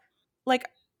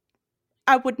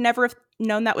 I would never have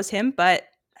known that was him, but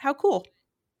how cool.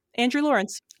 Andrew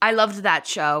Lawrence. I loved that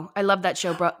show.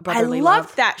 Brotherly Love. I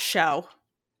loved that show.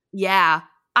 Yeah.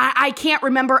 I can't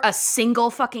remember a single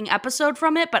fucking episode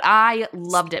from it, but I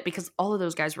loved it because all of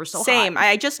those guys were so Same. hot.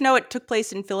 I just know it took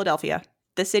place in Philadelphia,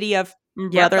 the city of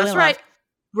Brotherly Brotherly Love. Right.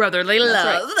 Brotherly That's Love.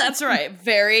 right. That's right.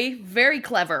 Very, very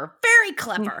clever. Very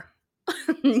clever.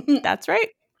 That's right.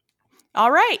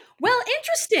 All right. Well,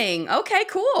 interesting. Okay,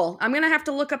 cool. I'm going to have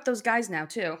to look up those guys now,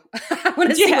 too. I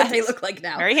want to see what they look like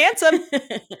now. Very handsome.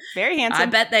 Very handsome. I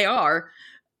bet they are.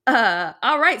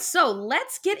 All right, so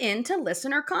let's get into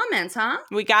listener comments, huh?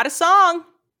 We got a song.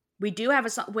 We do have a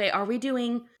song. Wait, are we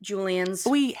doing Julian's?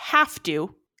 We have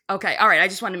to. Okay, all right. I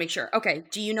just wanted to make sure. Okay,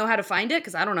 do you know how to find it?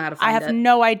 Because I don't know how to find it. I have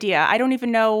no idea. I don't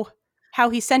even know how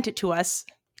he sent it to us,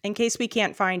 in case we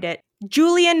can't find it.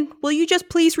 Julian, will you just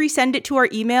please resend it to our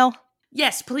email?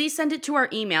 Yes, please send it to our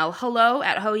email,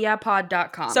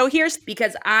 hello@hoyapod.com. So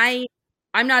because I'm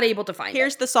not able to find it.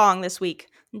 Here's the song this week.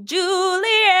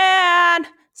 Julian,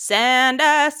 send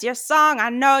us your song. I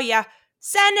know you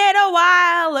sent it a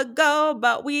while ago,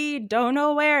 but we don't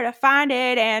know where to find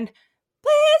it. And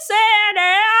please send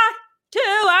it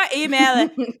to our email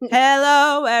at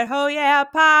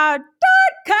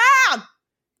hello@hoyapod.com.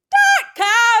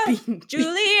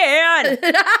 Julian.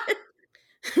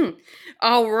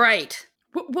 All right.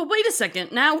 Well, wait a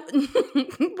second. Now,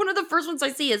 one of the first ones I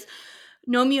see is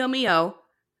No Mio Mio.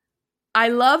 I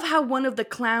love how one of the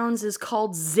clowns is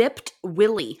called Zipped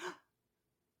Willie.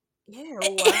 Ew.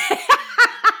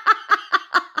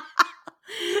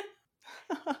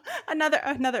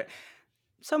 Another.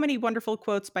 So many wonderful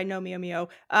quotes by No Mio Mio.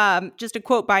 Just a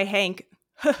quote by Hank.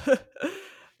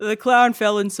 The clown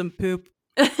fell in some poop.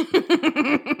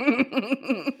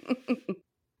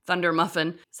 Thunder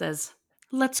Muffin says,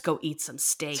 let's go eat some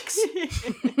steaks.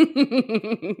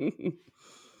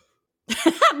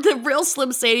 The real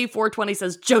Slim Sadie 420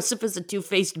 says, Joseph is a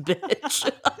two-faced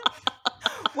bitch.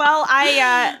 Well,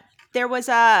 I there was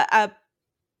a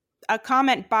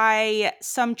comment by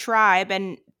some tribe,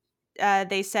 and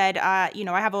they said, I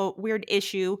have a weird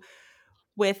issue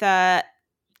with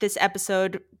this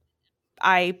episode.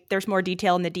 There's more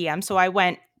detail in the DM, so I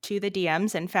went to the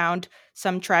DMs and found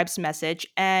some tribe's message,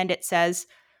 and it says,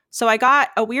 so I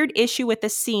got a weird issue with the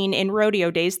scene in Rodeo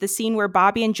Days, the scene where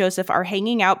Bobby and Joseph are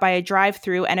hanging out by a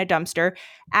drive-thru and a dumpster.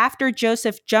 After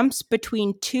Joseph jumps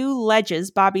between two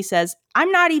ledges, Bobby says, I'm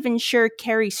not even sure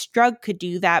Carrie Strug could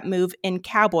do that move in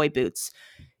cowboy boots.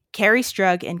 Carrie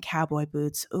Strug in cowboy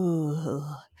boots. Ooh.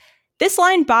 This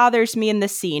line bothers me in the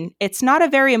scene. It's not a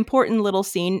very important little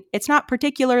scene. It's not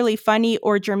particularly funny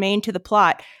or germane to the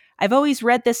plot. I've always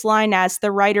read this line as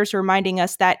the writers reminding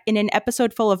us that in an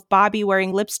episode full of Bobby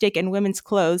wearing lipstick and women's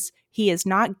clothes, he is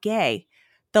not gay.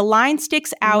 The line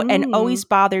sticks out and always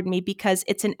bothered me because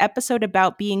it's an episode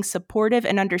about being supportive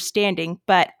and understanding,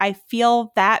 but I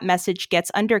feel that message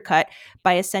gets undercut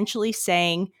by essentially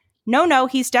saying, no,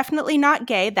 he's definitely not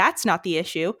gay. That's not the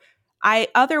issue. I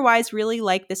otherwise really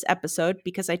like this episode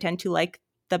because I tend to like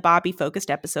the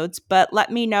Bobby-focused episodes, but let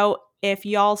me know if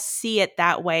y'all see it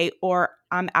that way or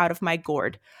I'm out of my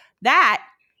gourd. That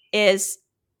is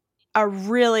a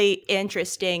really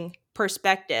interesting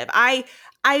perspective. I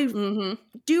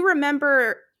do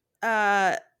remember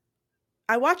I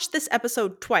watched this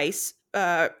episode twice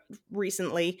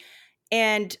recently,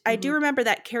 and I do remember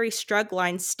that Carrie Strug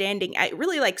line standing. It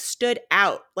really like stood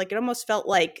out. Like it almost felt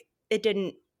like it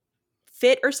didn't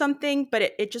fit or something, but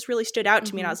it just really stood out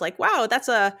to me. And I was like, wow,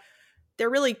 they're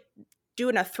really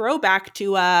doing a throwback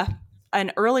to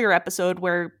an earlier episode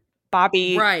where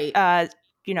Bobby,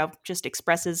 just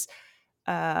expresses,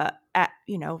 that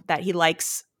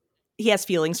he has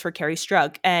feelings for Carrie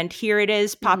Strug. And here it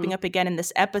is popping up again in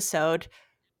this episode,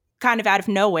 kind of out of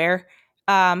nowhere.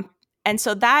 And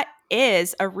so that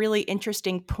is a really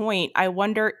interesting point. I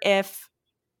wonder if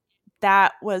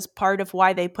that was part of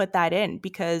why they put that in,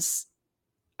 because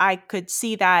I could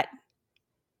see that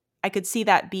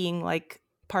being like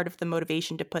part of the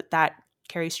motivation to put that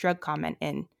Carrie Strug comment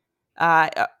in.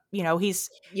 He's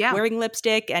wearing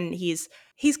lipstick and he's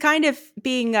kind of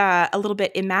being a little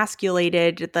bit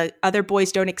emasculated. The other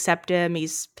boys don't accept him.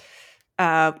 He's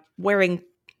wearing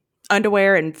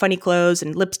underwear and funny clothes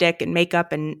and lipstick and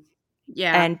makeup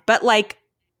but like,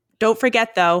 don't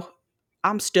forget though,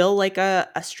 I'm still like a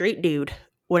straight dude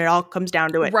when it all comes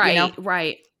down to it.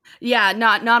 Right. Yeah,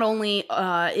 not only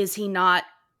is he not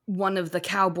one of the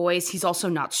cowboys, he's also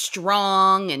not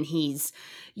strong, and he's,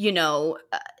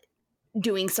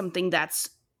 doing something that's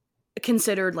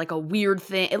considered like a weird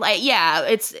thing. I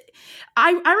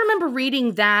remember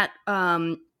reading that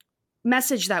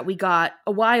message that we got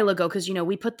a while ago, because,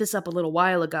 we put this up a little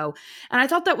while ago, and I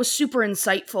thought that was super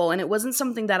insightful, and it wasn't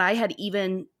something that I had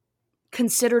even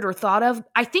considered or thought of.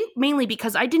 I think mainly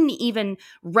because I didn't even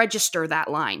register that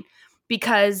line,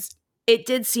 because it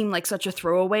did seem like such a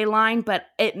throwaway line, but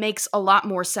it makes a lot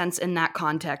more sense in that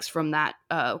context from that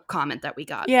comment that we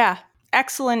got. Yeah.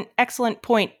 Excellent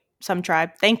point, Some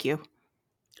Tribe. Thank you.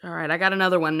 All right. I got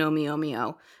another one, No Mio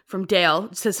Mio, from Dale.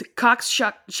 It says, cocks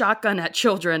shotgun at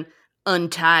children,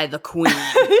 untie the queen.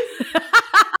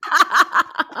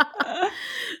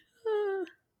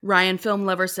 Ryan Film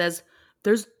Lover says,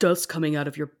 there's dust coming out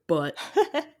of your butt.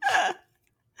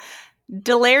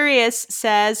 Delirious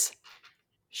says,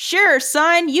 sure,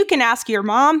 son, you can ask your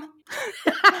mom.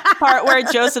 Part where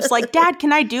Joseph's like, Dad,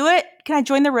 can I do it? Can I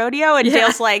join the rodeo? And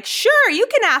Dale's like, sure, you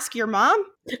can ask your mom.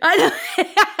 I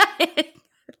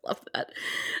love that.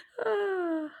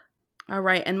 All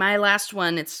right, and my last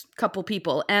one, it's a couple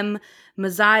people. M.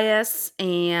 Mazias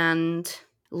and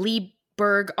Lee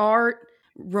Berg Art,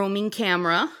 Roaming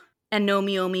Camera, and No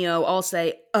Mio Mio all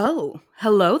say, oh,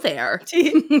 hello there.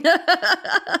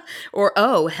 Or,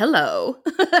 oh, hello.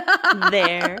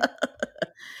 There.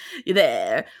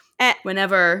 There.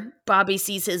 Whenever Bobby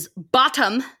sees his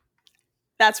bottom.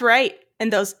 That's right.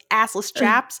 And those assless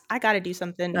chaps. I got to do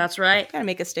something. That's right. Got to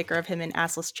make a sticker of him in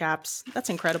assless chaps.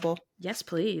 That's incredible. Yes,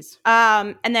 please.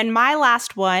 And then my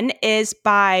last one is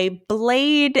by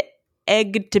Blade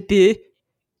Egtb,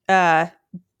 BLADEEGTB.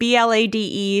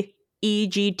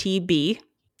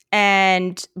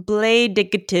 And Blade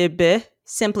Egtb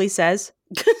simply says,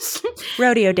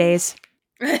 Rodeo Days.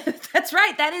 That's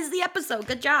right. That is the episode.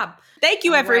 Good job. Thank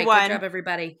you, everyone. Right, good job,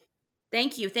 everybody.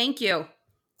 Thank you.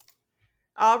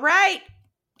 All right.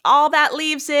 All that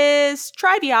leaves is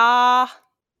trivia.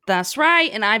 That's right.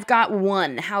 And I've got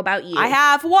one. How about you? I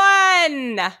have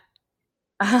one.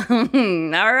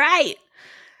 All right.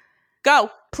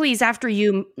 Go. Please, after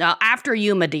you,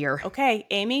 my dear. Okay,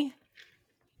 Amy.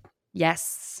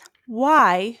 Yes.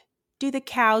 Why do the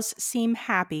cows seem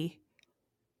happy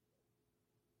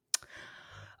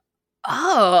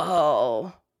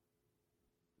Oh.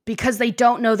 Because they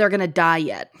don't know they're going to die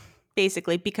yet.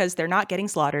 Basically, because they're not getting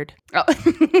slaughtered. Oh,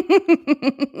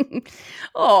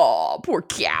 oh poor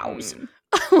cows.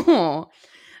 All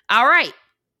right.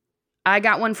 I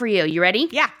got one for you. You ready?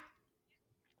 Yeah.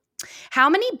 How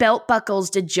many belt buckles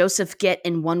did Joseph get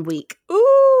in 1 week?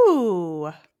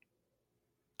 Ooh.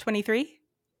 23?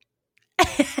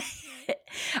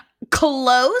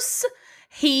 Close.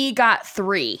 He got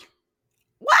 3.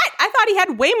 What? I thought he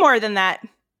had way more than that.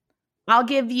 I'll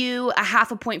give you a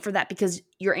half a point for that because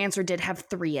your answer did have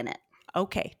 3 in it.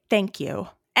 Okay. Thank you.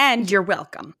 And You're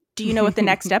welcome. do you know what the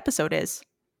next episode is?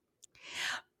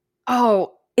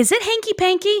 Oh, is it Hanky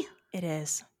Panky? It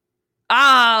is.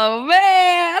 Oh,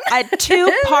 man. A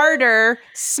 2-parter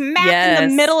smack in Yes. the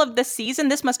middle of the season.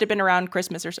 This must have been around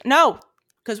Christmas or so. No,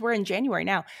 because we're in January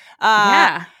now.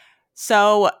 Yeah.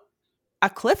 So a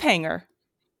cliffhanger.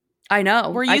 I know.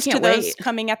 We're I used to can't those wait.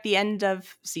 coming at the end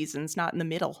of seasons, not in the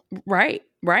middle. Right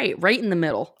in the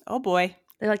middle. Oh boy.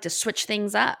 They like to switch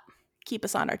things up. Keep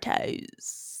us on our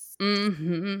toes.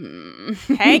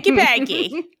 Mm-hmm. Hanky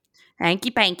panky.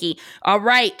 Hanky panky. All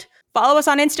right. Follow us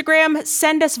on Instagram.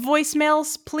 Send us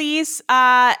voicemails, please.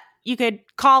 You could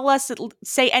call us,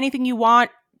 say anything you want,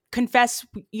 confess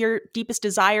your deepest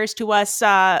desires to us,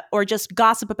 or just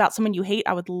gossip about someone you hate.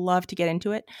 I would love to get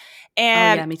into it.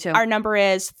 And yeah, me too. our number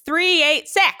is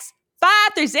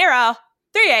 386-530-3876.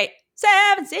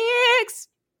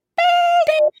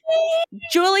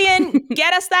 Julian,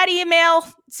 get us that email.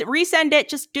 Resend it.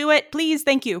 Just do it, please.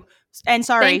 Thank you. And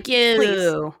sorry. Thank you.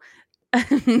 Please.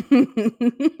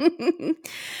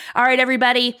 All right,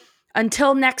 everybody.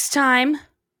 Until next time.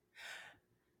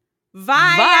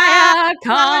 Vaya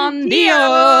con Dios.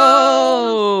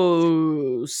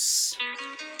 Dios.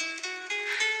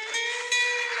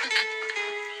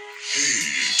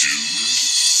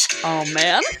 Oh,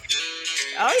 man.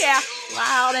 Oh, yeah.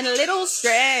 Loud and a little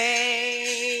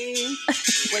strange.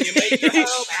 When you make your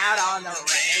home out on the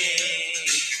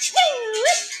range.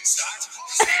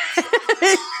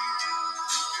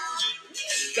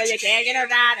 Cause you can't get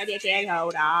around and you can't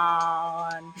hold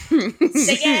on.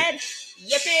 Singing,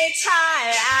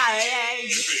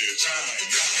 yippee-ki-yay.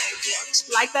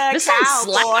 Like the This song cowboys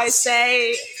slaps.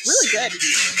 say. Really good.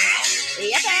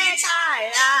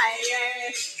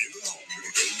 Yippee-ki-yay.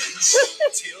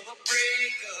 Till the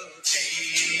break of day.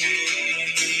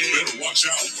 Better watch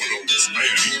out for those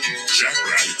man-eating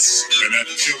jackrabbits and that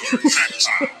killer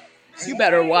cacti. You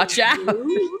better watch out.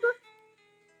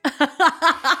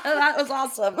 That was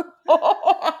awesome. All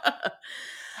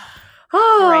right,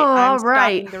 I'm All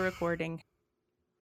right. stopping the recording.